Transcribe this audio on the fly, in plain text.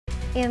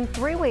In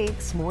 3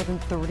 weeks, more than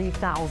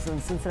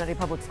 30,000 Cincinnati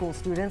Public School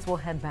students will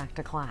head back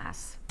to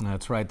class.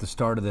 That's right. The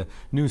start of the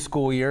new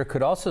school year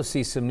could also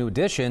see some new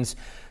additions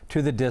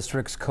to the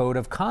district's code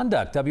of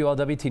conduct.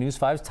 WLWT News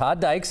 5's Todd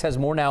Dykes has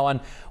more now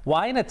on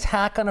why an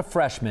attack on a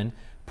freshman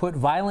put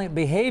violent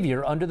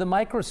behavior under the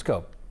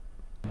microscope.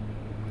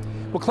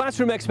 Well,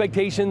 classroom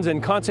expectations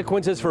and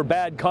consequences for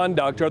bad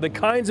conduct are the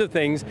kinds of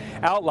things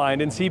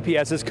outlined in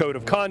CPS's Code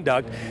of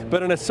Conduct.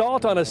 But an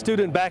assault on a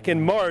student back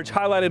in March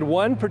highlighted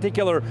one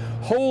particular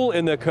hole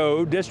in the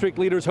code district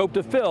leaders hope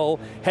to fill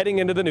heading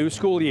into the new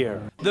school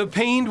year. The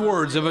pained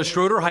words of a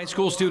Schroeder High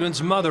School student's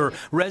mother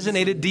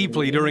resonated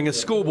deeply during a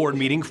school board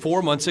meeting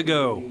 4 months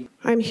ago.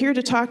 I'm here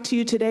to talk to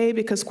you today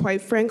because,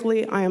 quite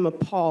frankly, I am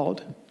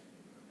appalled.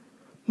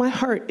 My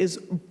heart is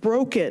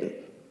broken.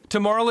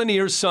 Tamar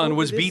Lanier's son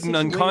was beaten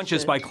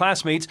unconscious by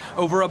classmates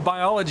over a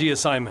biology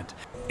assignment.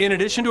 In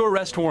addition to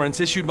arrest warrants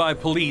issued by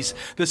police,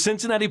 the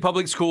Cincinnati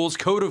Public Schools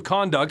Code of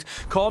Conduct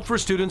called for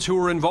students who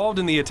were involved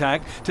in the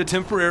attack to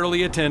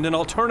temporarily attend an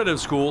alternative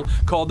school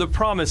called the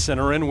Promise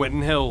Center in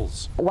Winton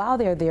Hills. While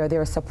they're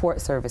there are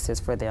support services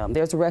for them.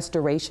 There's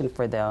restoration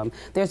for them.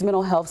 There's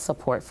mental health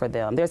support for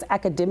them. There's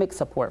academic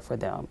support for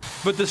them.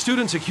 But the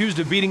students accused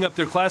of beating up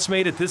their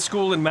classmate at this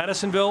school in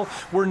Madisonville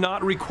were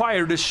not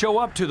required to show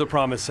up to the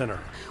Promise Center.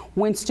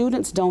 When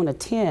students don't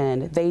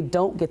attend, they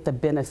don't get the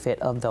benefit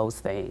of those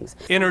things.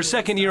 In her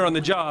second year on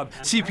the job,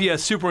 CPS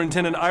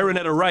Superintendent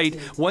Ironetta Wright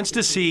wants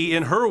to see,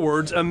 in her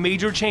words, a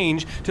major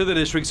change to the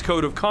district's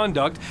code of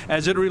conduct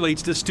as it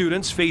relates to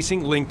students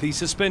facing lengthy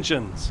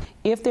suspensions.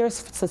 If they're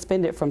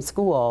suspended from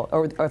school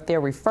or if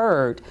they're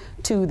referred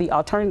to the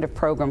alternative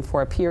program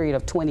for a period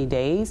of 20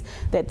 days,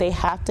 that they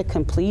have to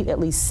complete at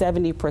least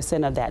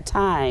 70% of that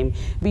time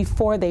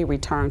before they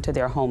return to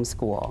their home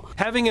school.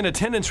 Having an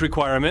attendance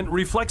requirement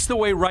reflects the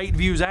way Wright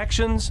views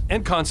actions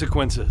and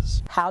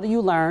consequences. How do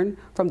you learn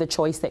from the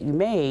choice that you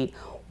made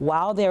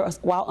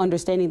while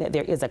understanding that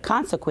there is a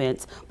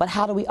consequence, but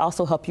how do we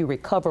also help you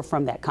recover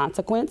from that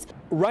consequence?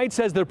 Wright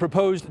says the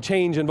proposed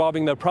change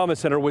involving the Promise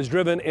Center was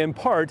driven in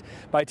part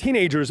by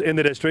teenagers in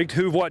the district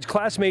who've watched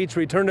classmates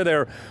return to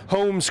their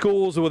home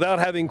schools without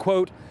having,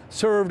 quote,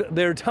 served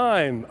their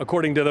time,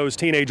 according to those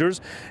teenagers,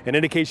 an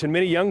indication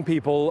many young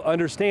people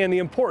understand the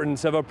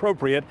importance of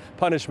appropriate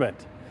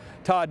punishment.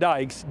 Todd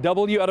Dykes,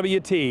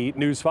 WLWT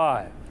News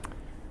 5.